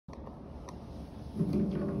إن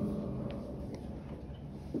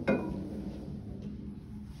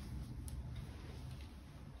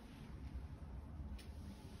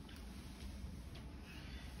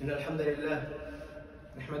الحمد لله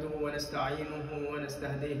نحمده ونستعينه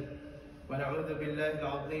ونستهديه ونعوذ بالله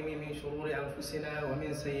العظيم من شرور أنفسنا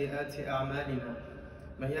ومن سيئات أعمالنا.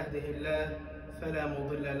 من يهده الله فلا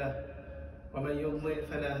مضل له ومن يضلل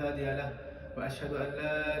فلا هادي له، وأشهد أن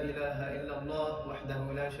لا إله إلا الله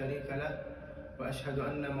وحده لا شريك له، وأشهد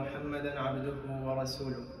أن محمدا عبده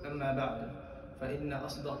ورسوله. أما بعد، فإن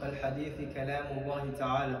أصدق الحديث كلام الله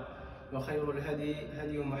تعالى، وخير الهدي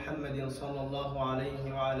هدي محمد صلى الله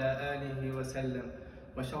عليه وعلى آله وسلم،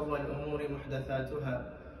 وشر الأمور محدثاتها،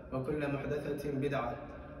 وكل محدثة بدعة،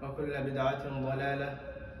 وكل بدعة ضلالة،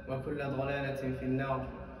 وكل ضلالة في النار.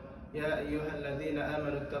 يا أيها الذين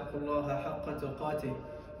آمنوا اتقوا الله حق تقاته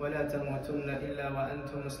ولا تموتن إلا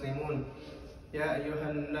وأنتم مسلمون. يا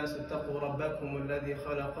أيها الناس اتقوا ربكم الذي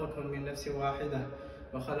خلقكم من نفس واحدة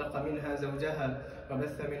وخلق منها زوجها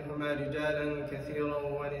وبث منهما رجالا كثيرا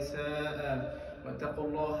ونساء، واتقوا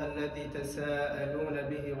الله الذي تساءلون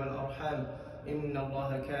به والأرحام إن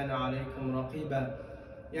الله كان عليكم رقيبا.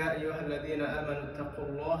 يا أيها الذين آمنوا اتقوا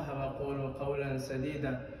الله وقولوا قولا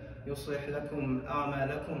سديدا يصلح لكم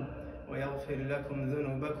أعمالكم ويغفر لكم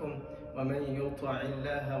ذنوبكم، ومن يطع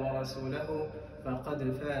الله ورسوله فقد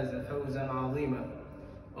فاز فوزا عظيما.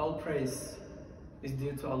 All praise is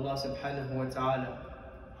due to Allah subhanahu wa ta'ala.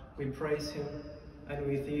 We praise Him and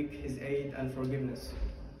we seek His aid and forgiveness.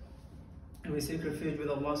 And we seek refuge with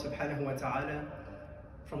Allah subhanahu wa ta'ala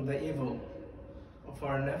from the evil of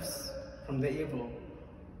our nafs, from the evil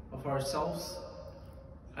of ourselves,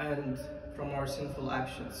 and from our sinful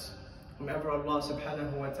actions. Whomever Allah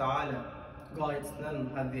subhanahu wa ta'ala guides,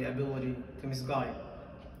 none have the ability to misguide.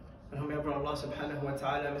 And whomever Allah subhanahu wa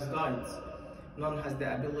ta'ala misguides, none has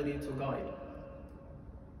the ability to guide.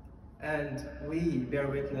 And we bear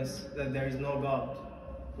witness that there is no God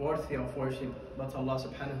worthy of worship but Allah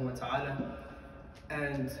subhanahu wa ta'ala.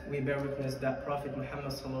 And we bear witness that Prophet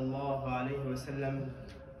Muhammad sallallahu alayhi wa sallam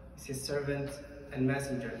is his servant and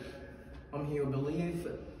messenger. Whom you believe,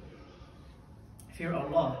 fear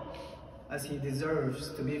Allah as He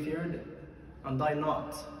deserves to be feared, and die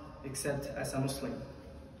not except as a Muslim.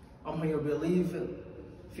 Whom you believe,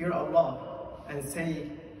 fear Allah and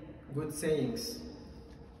say good sayings,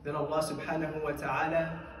 then Allah subhanahu wa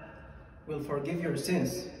ta'ala will forgive your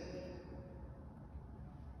sins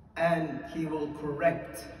and He will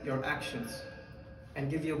correct your actions and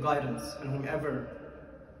give you guidance. And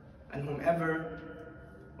whomever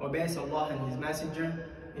obeys Allah and His Messenger,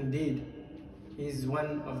 indeed he is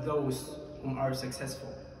one of those whom are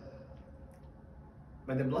successful.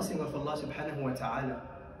 By the blessing of Allah subhanahu wa ta'ala,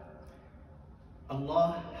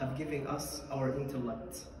 Allah have given us our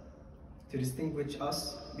intellect to distinguish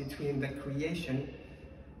us between the creation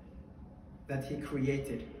that He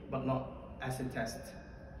created, but not as a test.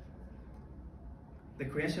 The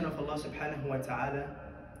creation of Allah subhanahu wa ta'ala,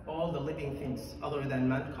 all the living things other than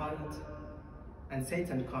mankind and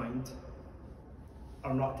Satan kind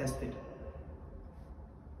are not tested.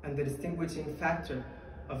 And the distinguishing factor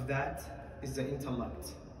of that is the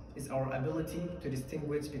intellect, is our ability to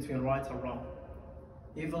distinguish between right and wrong,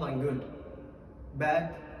 evil and good,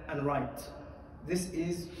 bad and right. This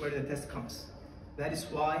is where the test comes. That is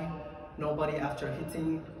why nobody after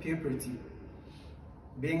hitting puberty,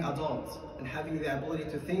 being adult and having the ability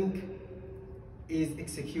to think is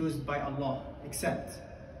excused by Allah, except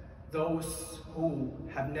those who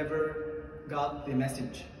have never got the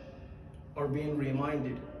message or been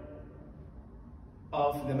reminded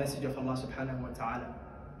of the message of Allah subhanahu wa ta'ala.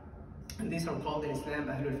 And these are called in Islam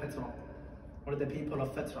Ahlul Fatra, or the people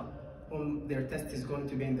of Fatra, whom their test is going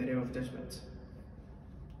to be in the day of judgment.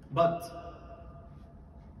 But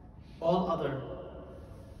all other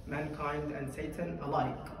mankind and Satan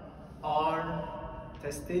alike are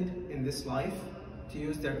tested in this life to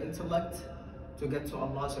use their intellect to get to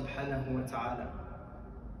Allah subhanahu wa ta'ala.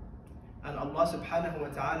 And Allah subhanahu wa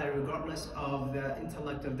ta'ala, regardless of the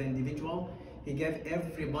intellect of the individual, He gave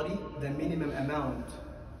everybody the minimum amount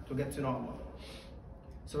to get to know Allah.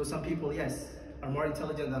 So some people, yes, are more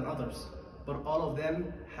intelligent than others, but all of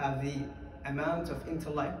them have the amount of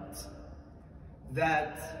intellect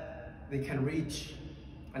that they can reach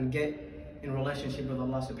and get in relationship with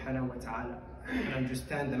Allah subhanahu wa ta'ala and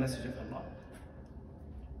understand the message of Allah.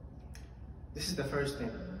 This is the first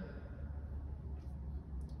thing.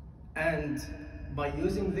 And by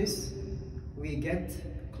using this, we get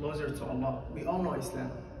closer to Allah. We all know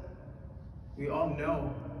Islam. We all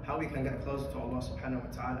know how we can get closer to Allah subhanahu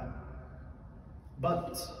wa ta'ala.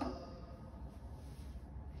 But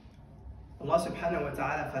Allah subhanahu wa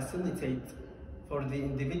ta'ala facilitates for the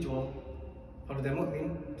individual, for the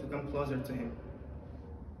mu'min, to come closer to Him.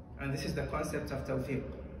 And this is the concept of tawfiq.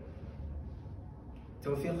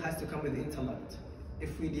 Tawfiq has to come with intellect.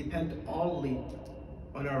 If we depend only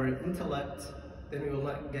on our intellect, then we will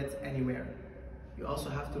not get anywhere. You also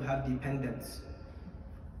have to have dependence.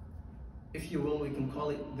 If you will, we can call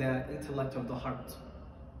it the intellect of the heart.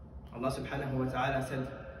 Allah subhanahu wa ta'ala said,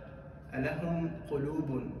 أَلَهُمْ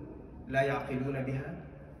قُلُوبٌ لَا يَعْقِلُونَ بِهَا?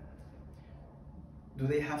 Do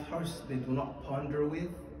they have hearts they do not ponder with?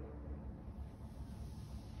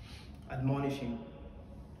 Admonishing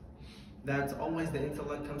that always the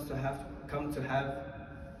intellect comes to have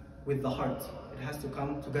with the heart. It has to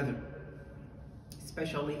come together,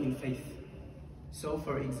 especially in faith. So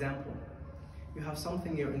for example, you have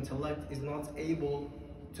something your intellect is not able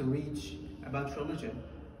to reach about religion,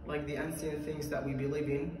 like the unseen things that we believe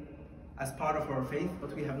in as part of our faith,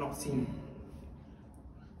 but we have not seen.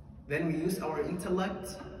 Then we use our intellect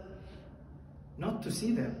not to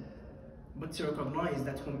see them, but to recognize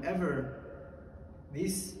that whomever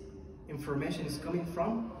this information is coming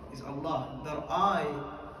from is Allah, that I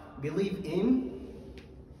believe in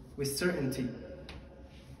with certainty.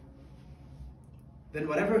 Then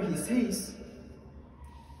whatever He says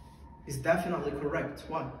is definitely correct.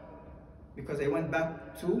 Why? Because I went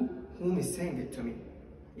back to whom is saying it to me,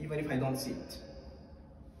 even if I don't see it.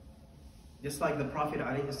 Just like the Prophet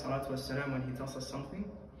ﷺ, when he tells us something,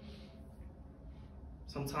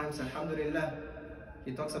 sometimes, alhamdulillah,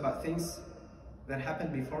 he talks about things that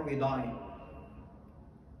happened before we die,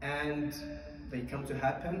 and they come to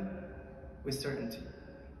happen with certainty.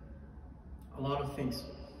 A lot of things,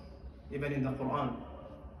 even in the Quran,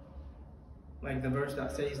 like the verse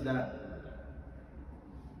that says that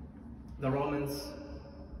the Romans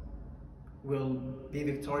will be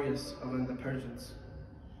victorious over the Persians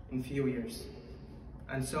in few years,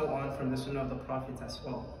 and so on from the Sunnah of the Prophet as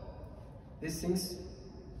well. These things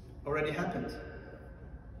already happened.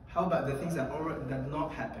 How about the things that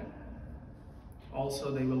not happen?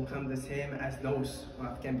 Also, they will come the same as those who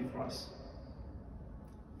have come before us.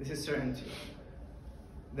 This is certainty.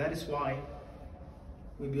 That is why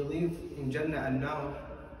we believe in Jannah and Nar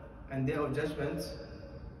and Day of Judgment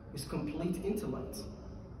with complete intellect.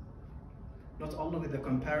 Not only with the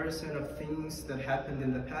comparison of things that happened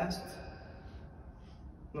in the past,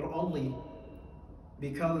 not only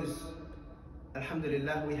because,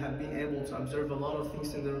 alhamdulillah, we have been able to observe a lot of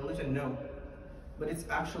things in the religion, no. But it's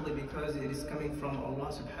actually because it is coming from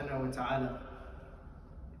Allah subhanahu wa ta'ala.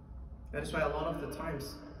 That is why a lot of the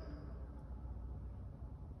times,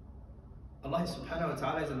 Allah subhanahu wa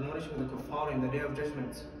ta'ala is admonishing the kuffar in the Day of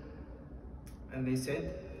Judgment. And they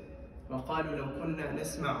said, وَقَالُوا لَوْ كُنَّا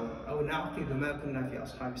نَسْمَعُ أَوْ نَعْقِلُ مَا كُنَّا فِي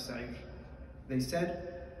أَصْحَابِ السَّعِيرِ. They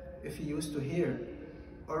said, if we used to hear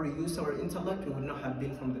or use our intellect, we would not have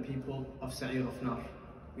been from the people of Sa'ir of Nar.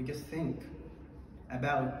 We just think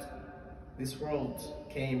about this world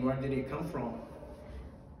came, where did it come from?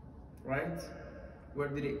 Right? Where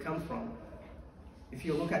did it come from? If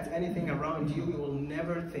you look at anything around you, you will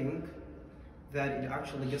never think that it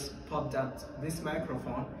actually just popped out. This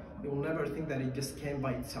microphone, you will never think that it just came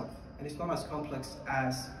by itself. And it's not as complex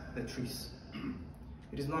as the trees.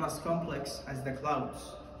 It is not as complex as the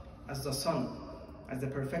clouds, as the sun, as the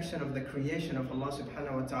perfection of the creation of Allah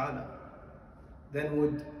subhanahu wa ta'ala. Then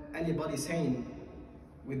would anybody sane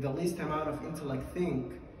with the least amount of intellect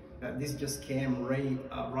think that this just came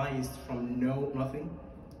raised from nothing,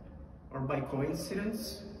 or by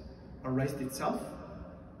coincidence, or raised itself?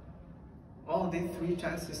 All these three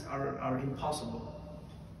chances are impossible.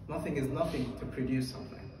 Nothing is nothing to produce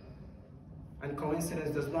something. And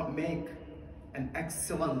coincidence does not make an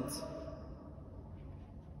excellent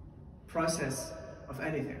process of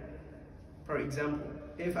anything. For example,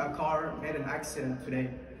 if a car made an accident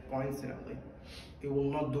today, coincidentally, it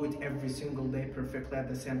will not do it every single day perfectly at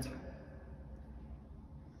the same time.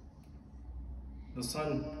 The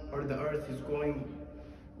sun or the earth is going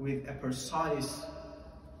with a precise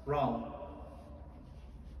round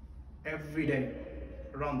every day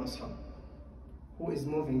around the sun. Who is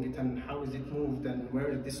moving it and how is it moved and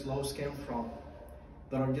where did these laws came from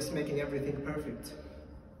that are just making everything perfect?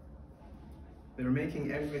 They're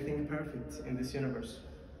making everything perfect in this universe.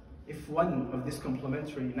 If one of this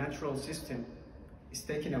complementary natural system is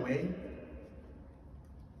taken away,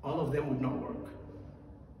 all of them would not work.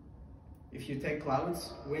 If you take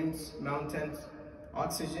clouds, winds, mountains,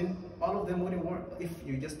 oxygen, all of them wouldn't work if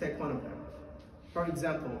you just take one of them. For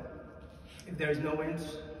example, if there is no wind,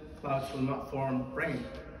 clouds will not form rain.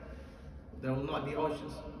 There will not be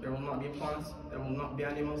oceans. There will not be plants. There will not be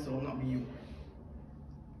animals. There will not be you.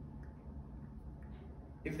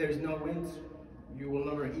 If there is no wind, you will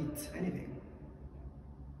never eat anything.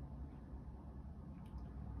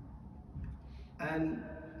 And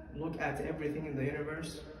look at everything in the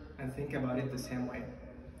universe and think about it the same way.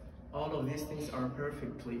 All of these things are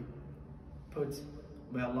perfectly put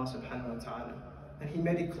by Allah subhanahu wa ta'ala. And He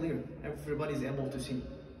made it clear, everybody is able to see.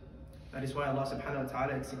 That is why Allah subhanahu wa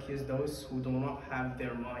ta'ala executes those who do not have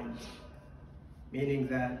their mind. Meaning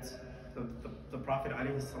that the Prophet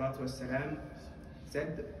alayhi salatu wasalam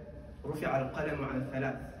said, رُفِعَ الْقَلَمُ عَنْ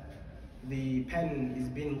ثَلَاثٍ. The pen is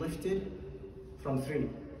being lifted from 3.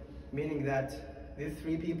 Meaning that these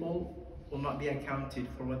 3 people will not be accounted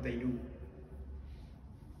for what they do.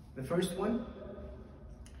 The first one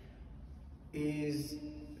is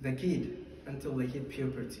the kid until they hit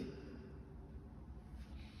puberty.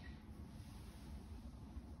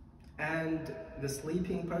 And the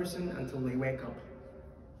sleeping person until they wake up.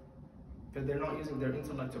 Because they're not using their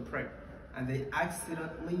intellect to pray. And they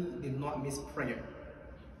accidentally did not miss prayer.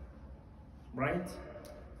 Right?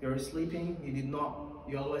 You're sleeping,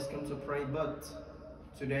 you always come to pray, but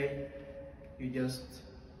today you just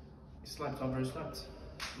overslept.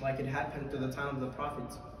 Like it happened to the time of the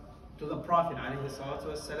Prophet. To the Prophet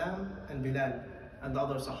ﷺ and Bilal and the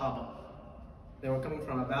other Sahaba. They were coming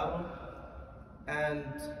from a battle and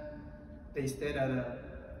they stayed at a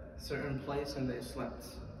certain place and they slept.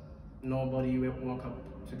 Nobody woke up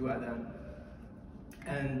to do adhan.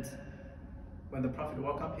 And when the Prophet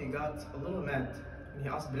woke up, he got a little mad and he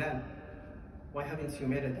asked Bilal, why haven't you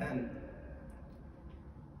made adhan?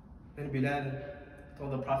 Then Bilal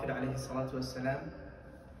told the Prophet ﷺ,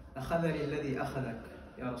 أخذني الذي أخذك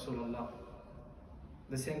يا رسول الله.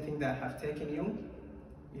 The same thing that have taken you,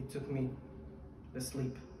 it took me. The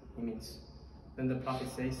sleep, he means. Then the Prophet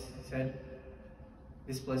said,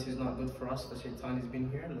 this place is not good for us, the shaitan has been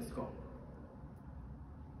here, let's go.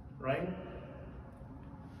 Right?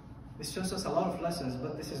 This shows us a lot of lessons,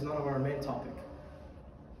 but this is not our main topic.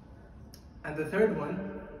 And the third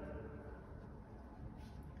one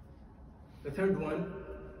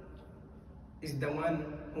is the one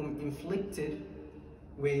whom inflicted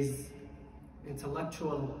with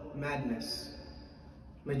intellectual madness,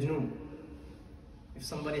 majnoon. If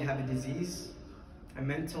somebody have a disease, a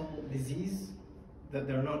mental disease, that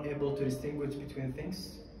they're not able to distinguish between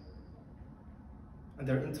things, and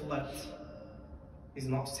their intellect is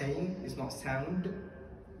not sane, is not sound,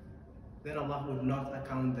 then Allah would not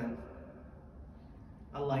account them.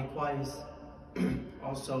 And likewise,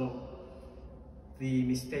 also the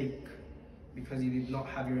mistake, because you did not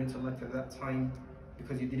have your intellect at that time,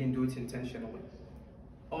 because you didn't do it intentionally.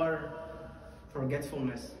 Or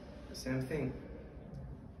forgetfulness, the same thing.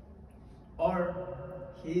 Or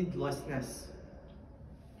heedlessness.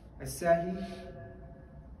 الساهي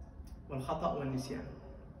والخطأ والنسيان.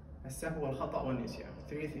 السهو والخطأ والنسيان.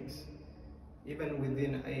 3 things. Even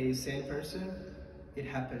within a sane person, it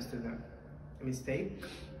happens to them. A mistake,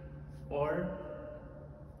 or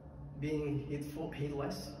being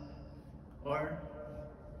heedless, or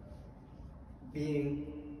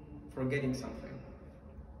forgetting something.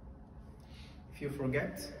 If you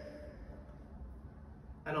forget,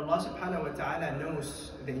 and Allah subhanahu wa ta'ala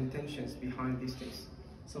knows the intentions behind these things.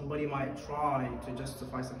 Somebody might try to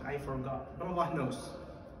justify something, I forgot, but Allah knows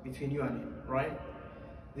between you and Him, right?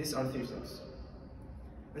 These are 3 things.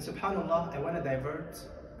 And subhanAllah, I want to divert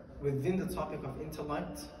within the topic of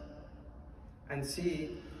intellect and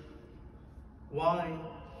see why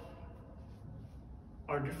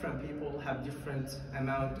our different people have different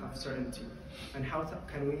amount of certainty, and how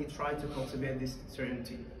can we try to cultivate this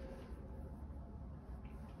certainty.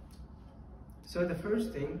 So the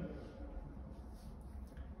first thing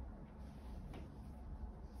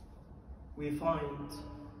we find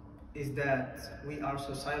is that we are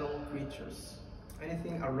societal creatures.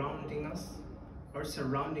 Anything surrounding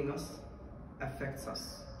us affects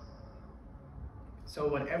us. So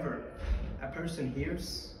whatever a person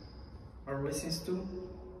hears or listens to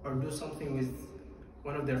or do something with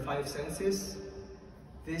one of their 5 senses,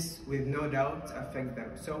 this with no doubt affects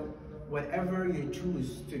them. So whatever you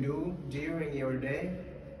choose to do during your day,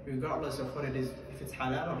 regardless of what it is, if it's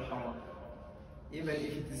halal or haram, even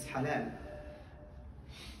if it is halal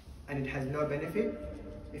and it has no benefit,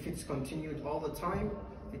 if it's continued all the time,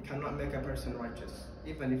 it cannot make a person righteous,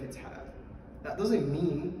 even if it's halal. That doesn't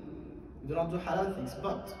mean you do not do halal things,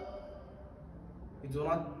 but you do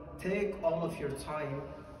not take all of your time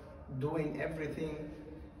doing everything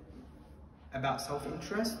about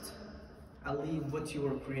self-interest and leave what you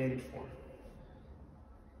were created for.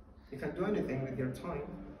 You can do anything with your time,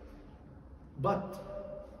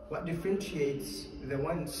 but what differentiates the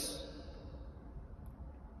ones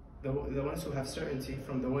the ones who have certainty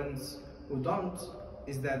from the ones who don't,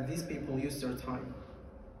 is that these people use their time.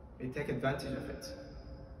 They take advantage of it.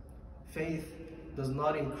 Faith does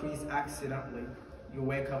not increase accidentally. You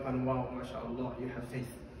wake up and wow, mashallah, you have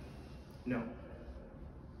faith. No.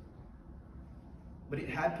 But it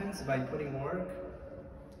happens by putting work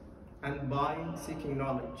and by seeking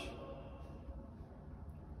knowledge.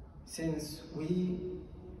 Since we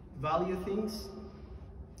value things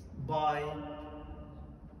by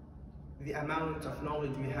the amount of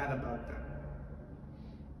knowledge we have about them.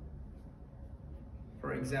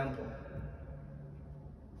 For example,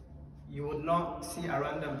 you would not see a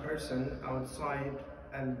random person outside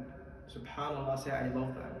and subhanallah say, I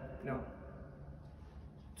love them. No.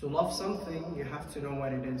 To love something, you have to know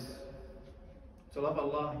what it is. To love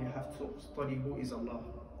Allah, you have to study who is Allah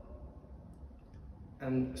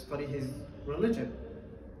and study His religion.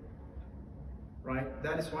 Right?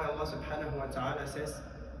 That is why Allah subhanahu wa ta'ala says,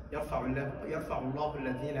 يرفع الله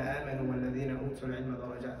الذين آمنوا والذين أوتوا العلم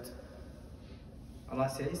درجات. Allah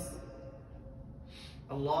says,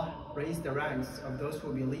 Allah raised the ranks of those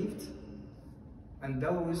who believed, and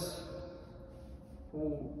those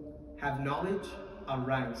who have knowledge are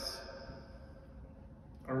ranks,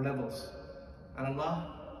 or levels. And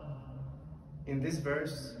Allah, in this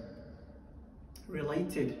verse,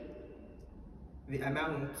 related the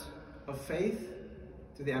amount of faith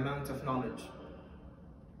to the amount of knowledge.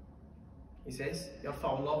 He says,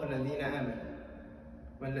 يرفع الله الذين آمنوا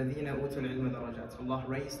والذين أوتوا العلم درجات. Allah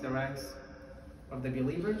raised the ranks of the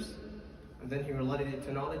believers, and then He related it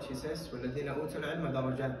to knowledge. He says, وَالَّذِينَ أُوتُوا الْعِلْمَ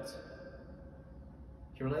دَرَجَاتٍ.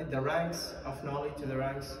 He related the ranks of knowledge to the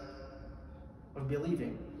ranks of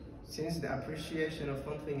believing, since the appreciation of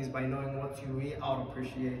something is by knowing what we are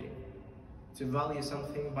appreciating. To value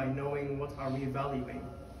something by knowing what are we valuing.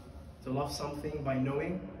 To love something by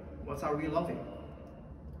knowing what are we loving.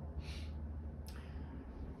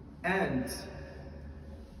 And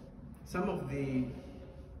some of the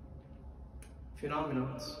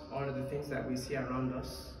phenomena are the things that we see around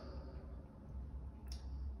us,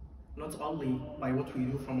 not only by what we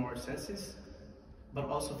do from our senses, but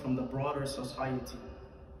also from the broader society.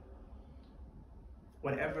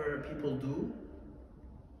 Whatever people do,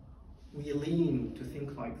 we lean to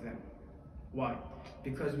think like them. Why?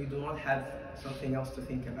 Because we do not have something else to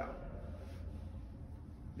think about.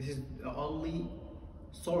 This is the only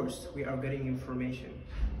source we are getting information.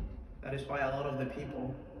 That is why a lot of the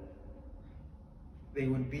people, they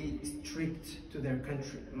would be strict to their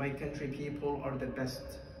country. My country people are the best.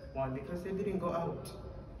 Why? Because they didn't go out.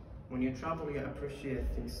 When you travel, you appreciate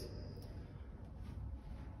things.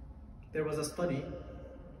 There was a study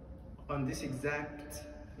on this exact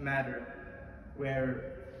matter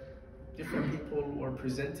where different people were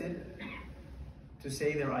presented to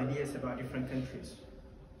say their ideas about different countries.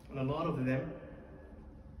 And a lot of them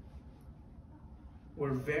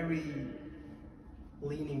were very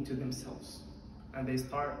leaning to themselves. And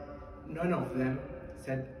none of them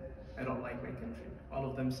said, I don't like my country. All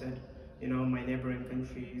of them said, my neighboring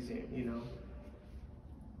countries,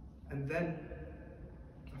 And then,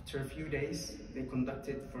 after a few days, they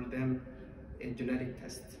conducted for them a genetic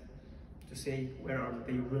test to say where are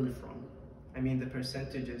they really from. I mean the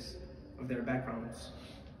percentages of their backgrounds.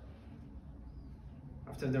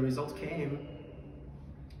 After the result came,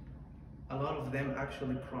 a lot of them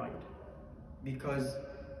actually cried because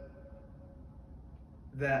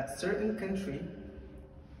that certain country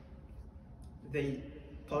they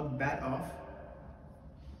talk bad of,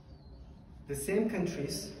 the same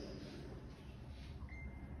countries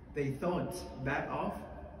they thought bad of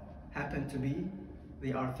happen to be,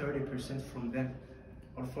 they are 30% from them,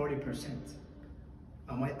 or 40%.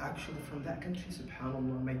 Am I actually from that country?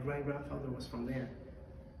 SubhanAllah, my great-grandfather was from there.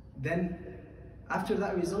 Then, after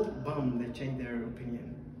that result, boom, they changed their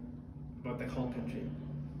opinion about the whole country.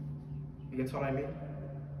 You get what I mean?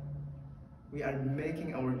 We are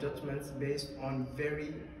making our judgments based on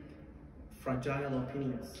very fragile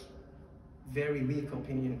opinions, very weak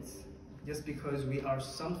opinions. Just because we are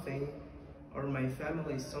something, or my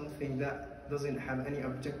family is something that doesn't have any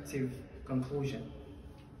objective conclusion.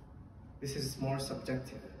 This is more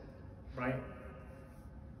subjective, right?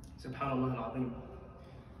 SubhanAllah al-Azim.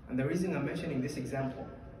 And the reason I'm mentioning this example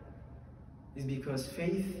is because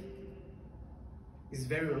faith is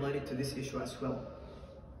very related to this issue as well.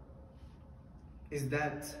 Is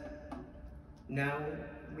that now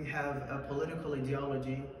we have a political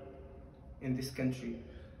ideology in this country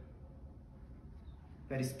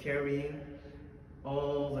that is carrying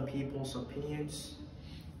all the people's opinions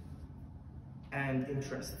and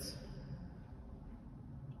interests,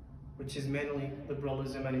 which is mainly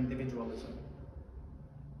liberalism and individualism.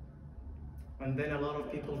 And then a lot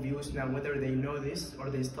of people views now, whether they know this or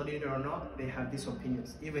they studied it or not, they have these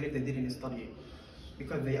opinions, even if they didn't study it,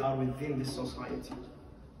 because they are within this society.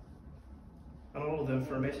 And all of the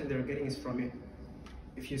information they're getting is from it.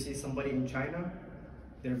 If you see somebody in China,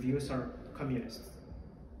 their views are communist,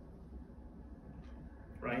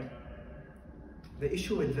 right? The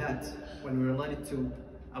issue with that, when we relate it to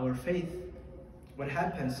our faith, what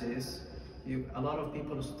happens is a lot of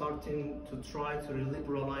people are starting to try to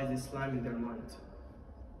liberalize Islam in their mind.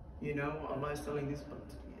 You know, Allah is telling this, but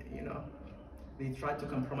you know, they try to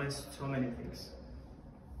compromise so many things.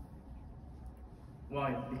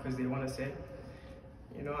 Why? Because they want to say,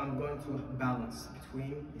 you know, I'm going to balance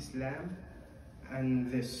between Islam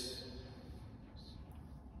and this.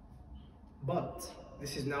 But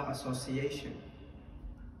this is now association.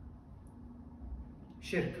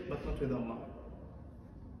 Shirk, but not with Allah.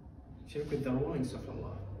 Shirk with the rulings of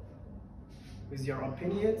Allah. With your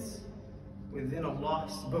opinions within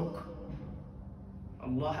Allah's book.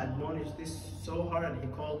 Allah admonished this so hard and He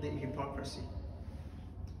called it hypocrisy.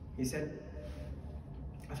 He said,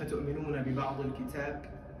 أَفَتُؤْمِنُونَ بِبَعْضِ الْكِتَابِ?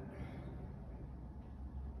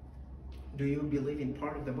 Do you believe in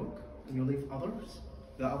part of the book and you leave others,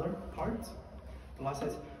 the other part? Allah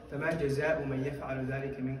says, فَمَا جَزَاءُ مَنْ يَفْعَلُ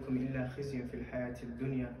ذَلِكَ مِنْكُمْ إِلَّا خِزْيٌ فِي الْحَيَاةِ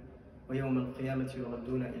الدُّنْيَا وَيَوْمَ الْقِيَامَةِ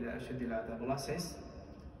يُرَدُّونَ إِلَى أَشَدِّ الْعَذَابِ. Allah says,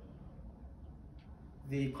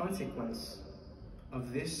 the consequence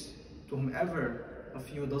of this to whomever of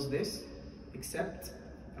you does this, except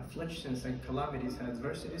afflictions and calamities and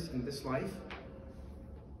adversities in this life,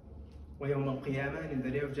 وَيَوْمَ الْقِيَامَةِ, in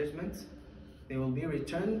the day of judgment, they will be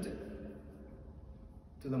returned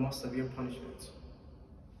to the most severe punishment.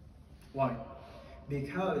 Why?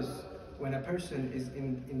 Because when a person is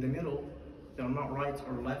in the middle, they're not right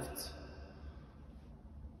or left,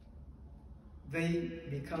 they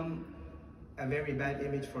become a very bad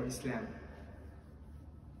image for Islam.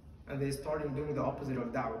 And they started doing the opposite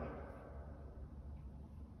of da'wah.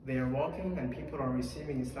 They are walking and people are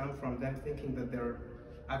receiving Islam from them thinking that they're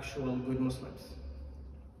actual good Muslims.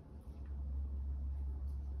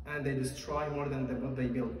 And they destroy more than what they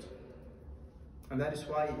built. And that is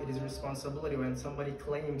why it is a responsibility when somebody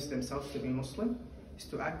claims themselves to be Muslim, is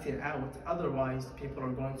to act it out. Otherwise, people are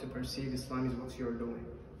going to perceive Islam as what you're doing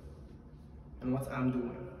and what I'm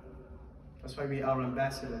doing. That's why we are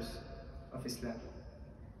ambassadors of Islam.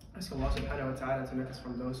 Ask Allah subhanahu wa ta'ala to make us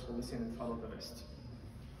from those who listen and follow the rest.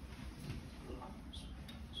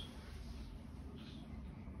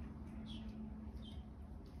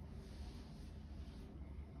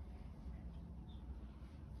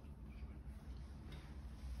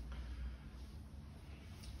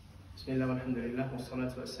 Bismillah walhamdulillah wa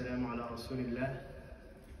salatu wa salamu ala rasulillah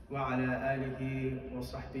wa ala alihi wa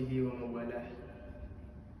sahbihi wa mawalah.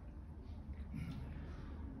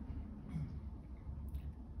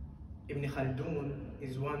 Ibn Khaldun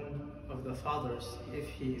is one of the fathers, if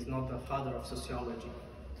he is not the father of sociology.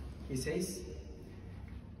 He says,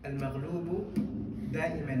 المغلوب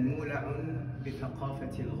دائما مولع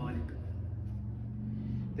بثقافة الغالب.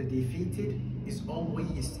 The defeated is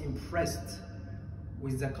always impressed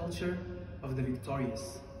with the culture of the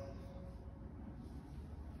victorious.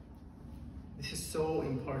 This is so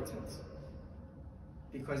important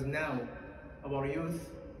because now our youth,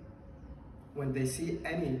 when they see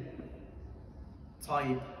any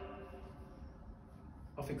type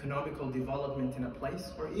of economical development in a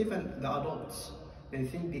place, or even the adults, they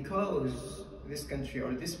think because this country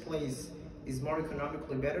or this place is more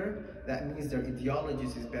economically better, that means their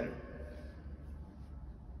ideologies is better.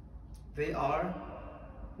 They are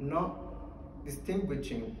not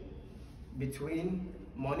distinguishing between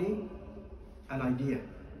money and idea,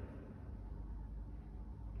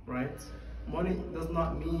 right? Money does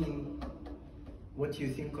not mean what you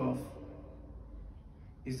think of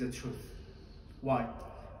is the truth. Why?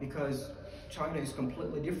 Because China is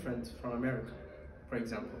completely different from America, for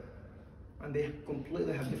example. And they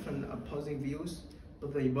completely have different opposing views,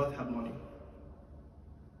 but they both have money,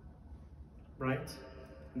 right?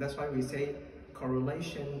 And that's why we say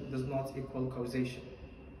correlation does not equal causation.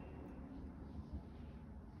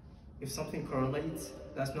 If something correlates,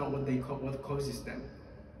 that's not what causes them.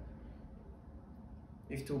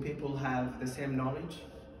 If two people have the same knowledge,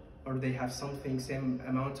 or they have something, same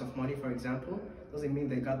amount of money, for example, doesn't mean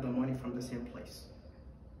they got the money from the same place.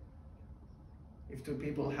 If two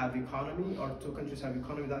people have economy, or two countries have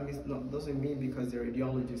economy, that means doesn't mean because their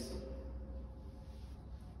ideologies.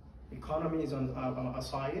 Economy is on a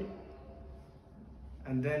side,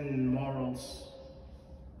 and then morals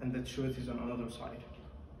and the truth is on another side.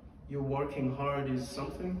 You working hard is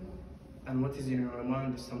something, and what is in your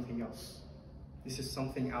mind is something else. This is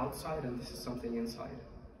something outside and this is something inside.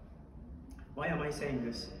 Why am I saying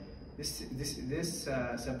this? This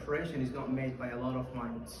separation is not made by a lot of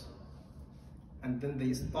minds. And then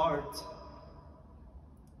they start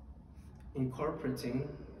incorporating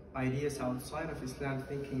ideas outside of Islam,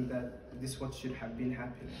 thinking that this is what should have been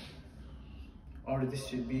happening, or this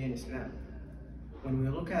should be in Islam. When we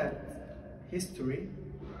look at history,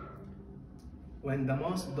 when the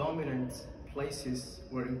most dominant places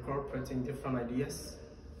were incorporating different ideas,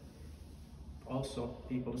 also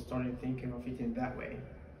people started thinking of it in that way,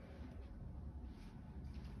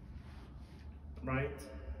 right?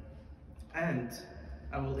 And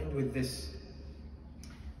I will end with this.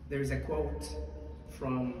 There is a quote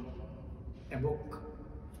from a book.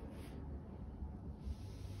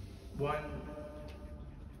 One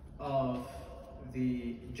of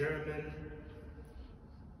the German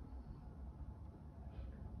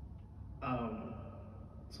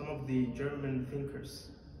some of the German thinkers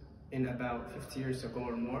in about 50 years ago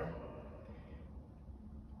or more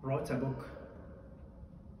wrote a book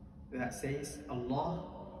that says Allah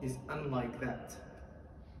is unlike that.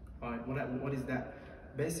 What is that?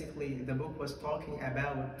 Basically, the book was talking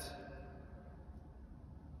about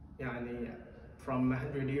from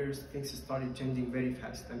 100 years things started changing very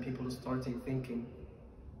fast and people started thinking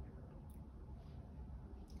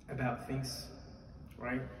about things,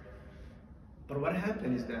 right? But what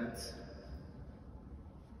happened is that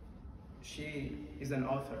she is an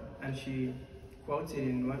author and she quoted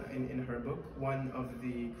in her book one of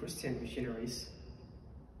the Christian missionaries,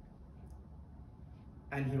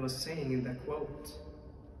 and he was saying in the quote,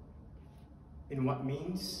 in what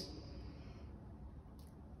means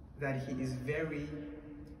that he is very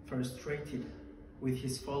frustrated with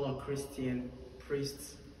his fellow Christian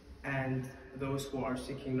priests and those who are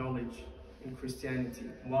seeking knowledge in Christianity.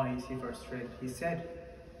 Why is he frustrated? He said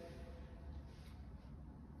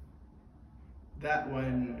that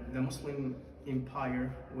when the Muslim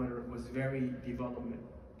empire was very developed,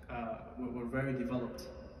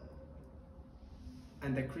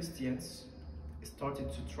 and the Christians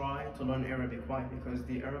started to try to learn Arabic. Why? Because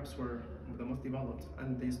the Arabs were the most developed,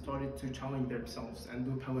 and they started to challenge themselves and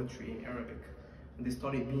do poetry in Arabic, and they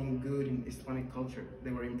started being good in Islamic culture. They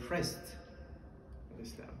were impressed with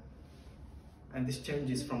Islam. And this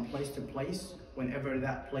changes from place to place whenever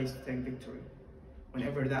that place takes victory.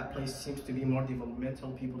 Whenever that place seems to be more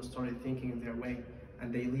developmental, people started thinking in their way,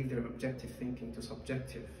 and they leave their objective thinking to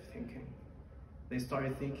subjective thinking. They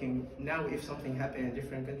started thinking, now if something happened in a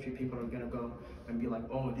different country, people are gonna go and be like,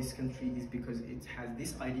 oh, this country is because it has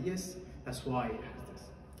these ideas, that's why it has this.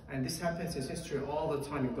 And this happens in history all the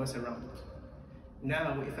time, it goes around.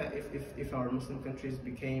 Now, if our Muslim countries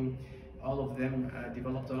became, all of them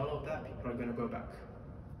developed and all of that, people are gonna go back,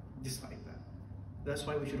 just like that. That's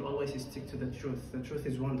why we should always stick to the truth. The truth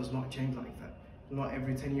is one, does not change like that. Not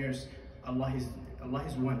every 10 years, Allah is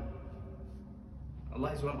one.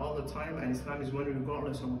 Allah is one all the time, and Islam is one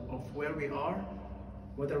regardless of where we are,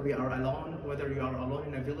 whether we are alone, whether you are alone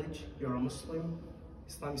in a village, you're a Muslim,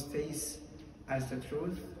 Islam stays as the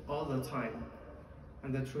truth all the time,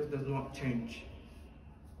 and the truth does not change.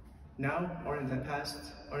 Now, or in the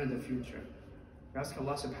past, or in the future. We ask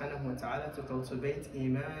Allah subhanahu wa ta'ala to cultivate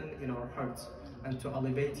Iman in our hearts, and to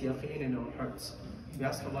elevate yaqeen in our hearts. We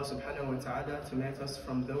ask Allah subhanahu wa ta'ala to make us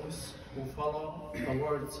from those who follow the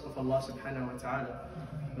words of Allah subhanahu wa ta'ala.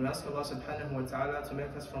 We ask Allah subhanahu wa ta'ala to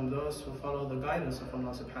make us from those who follow the guidance of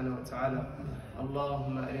Allah subhanahu wa ta'ala.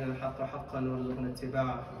 Allahumma arina al-haqqa haqqan warzuqna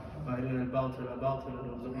ittiba'ah, wa arina al-batila batilan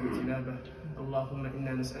warzuqna ijtinabah. Allahumma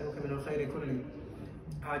inna nas'aluka min al-khayri kulli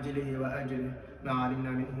عاجله وآجله ما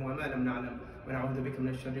علمنا منه وما لم نعلم ونعوذ بك من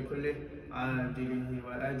الشر كله عاجله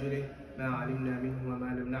وآجله ما علمنا منه وما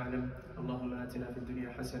لم نعلم اللهم آتنا في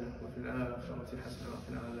الدنيا حسنة وفي الآخرة حسنة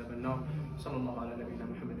وقنا عذاب النار صلى الله على نبينا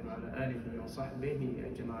محمد وعلى آله وصحبه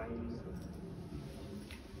أجمعين.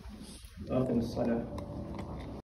 أقم الصلاة.